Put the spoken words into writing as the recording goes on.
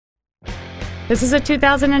This is a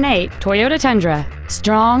 2008 Toyota Tundra.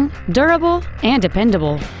 Strong, durable, and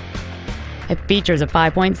dependable. It features a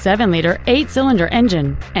 5.7-liter 8-cylinder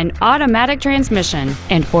engine, an automatic transmission,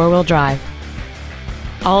 and 4-wheel drive.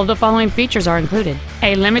 All of the following features are included: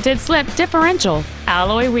 a limited slip differential,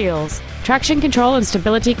 alloy wheels, traction control and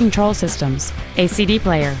stability control systems, a CD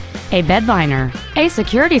player, a bed liner, a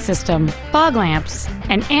security system, fog lamps,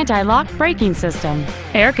 an anti-lock braking system,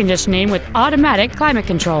 air conditioning with automatic climate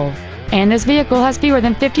control, and this vehicle has fewer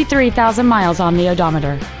than 53,000 miles on the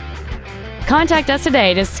odometer. Contact us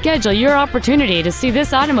today to schedule your opportunity to see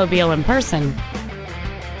this automobile in person.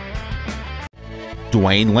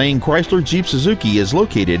 Dwayne Lane Chrysler Jeep Suzuki is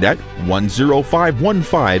located at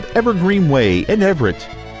 10515 Evergreen Way in Everett.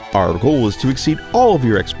 Our goal is to exceed all of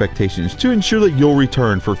your expectations to ensure that you'll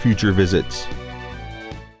return for future visits.